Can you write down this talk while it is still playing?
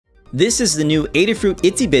This is the new Adafruit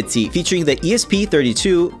ItsyBitsy featuring the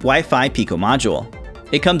ESP32 Wi-Fi Pico module.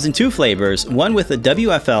 It comes in two flavors, one with a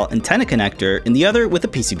WFL antenna connector and the other with a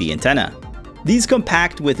PCB antenna. These come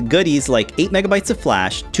packed with goodies like 8 MB of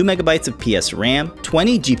flash, 2 MB of PS RAM,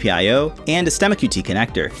 20 GPIO, and a STEMMA QT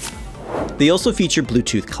connector. They also feature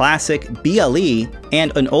Bluetooth Classic, BLE,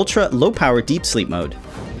 and an ultra low power deep sleep mode.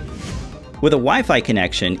 With a Wi-Fi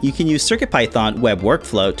connection, you can use CircuitPython Web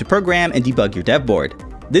Workflow to program and debug your dev board.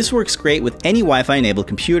 This works great with any Wi-Fi enabled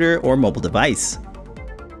computer or mobile device.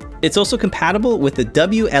 It's also compatible with the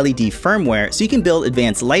WLED firmware, so you can build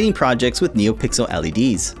advanced lighting projects with NeoPixel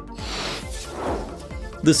LEDs.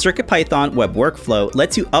 The CircuitPython Web Workflow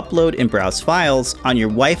lets you upload and browse files on your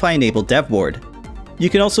Wi-Fi enabled dev board. You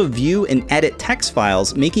can also view and edit text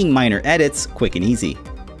files, making minor edits quick and easy.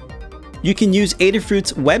 You can use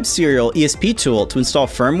Adafruit's Web Serial ESP tool to install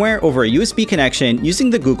firmware over a USB connection using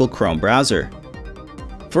the Google Chrome browser.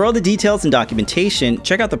 For all the details and documentation,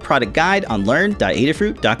 check out the product guide on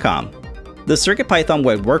learn.adafruit.com. The CircuitPython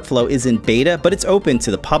Web Workflow is in beta, but it's open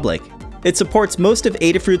to the public. It supports most of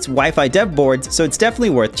Adafruit's Wi-Fi dev boards, so it's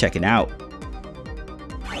definitely worth checking out.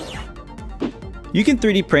 You can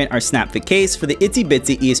 3D print our snap-fit case for the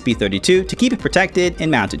ItsyBitsy ESP32 to keep it protected and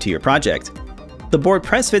mount it to your project. The board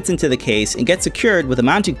press fits into the case and gets secured with a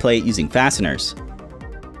mounting plate using fasteners.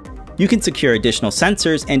 You can secure additional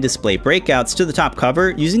sensors and display breakouts to the top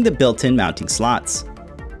cover using the built-in mounting slots.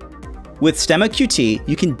 With STEMMA QT,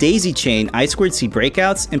 you can daisy chain I2C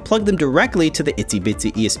breakouts and plug them directly to the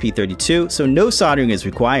ItsyBitsy ESP32, so no soldering is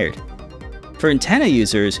required. For antenna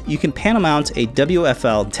users, you can panel mount a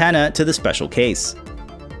WFL antenna to the special case.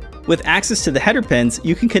 With access to the header pins,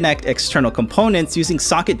 you can connect external components using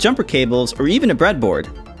socket jumper cables or even a breadboard.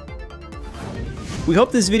 We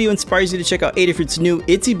hope this video inspires you to check out Adafruit's new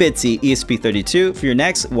ItsyBitsy ESP32 for your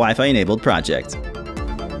next Wi-Fi enabled project.